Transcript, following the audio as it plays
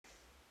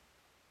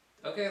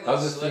Okay,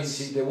 Other things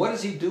he did. What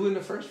does he do in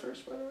the first verse,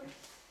 by the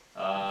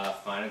way?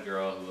 Find a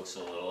girl who looks a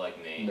little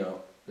like me.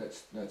 No,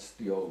 that's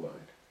the old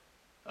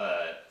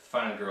line.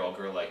 Find a girl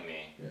like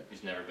me, Yeah.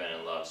 who's never been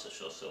in love, so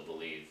she'll still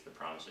believe the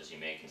promises you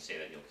make and say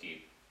that you'll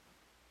keep.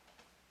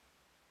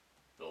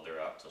 Build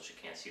her up till she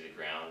can't see the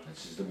ground.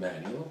 This is the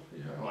manual.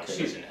 Yeah. Once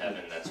Okay. she's in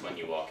heaven, that's when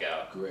you walk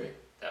out. Great.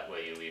 That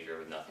way you leave her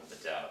with nothing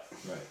but doubt.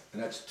 Right,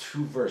 and that's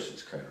 2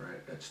 verses, kind of,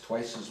 right? That's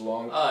twice as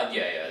long.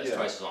 Yeah, that's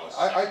twice as long as.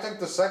 I think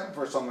the second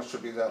verse almost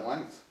should be that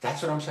length.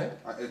 That's what I'm saying.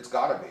 It's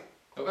gotta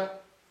be. Okay.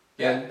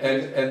 And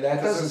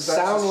that doesn't That's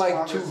sound the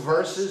like 2 strongest-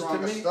 verses to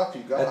strongest me. stuff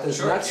you got. That does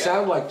Sure, not yeah.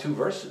 sound like 2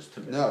 verses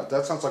to me. No,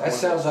 that sounds like That one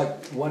sounds verse.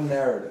 like one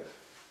narrative.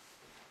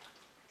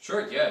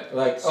 Sure, yeah.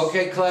 Like,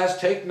 okay, class,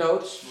 take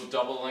notes. We'll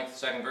double the length of the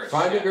second verse.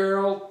 Find yeah. a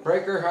girl,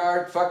 break her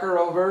heart, fuck her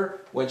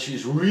over when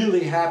she's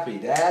really happy.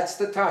 That's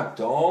the time.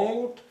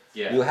 Don't.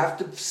 Yeah. You have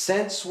to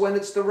sense when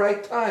it's the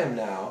right time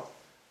now.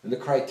 And the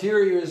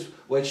criteria is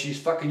when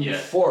she's fucking Yeah,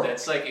 euphoric.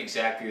 that's like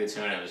exactly the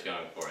tone I was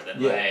going for. That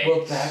Yeah, like,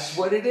 well, that's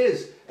what it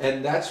is.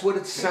 And that's what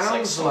it it's like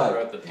sounds someone like.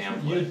 wrote the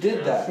pamphlet. You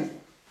did that.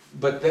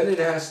 But then it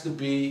has to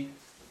be,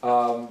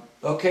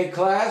 okay,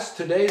 class,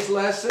 today's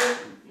lesson,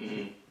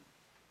 Mm-hmm.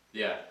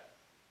 Yeah.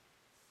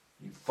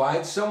 you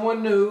find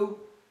someone new,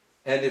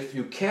 and if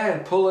you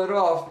can pull it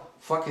off,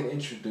 fucking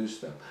introduce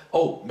them.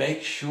 Oh,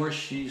 make sure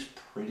she's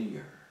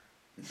prettier.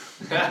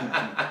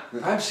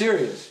 I'm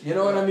serious. You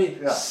know what I mean?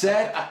 Yeah.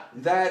 Set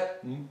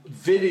that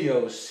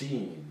video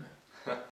scene.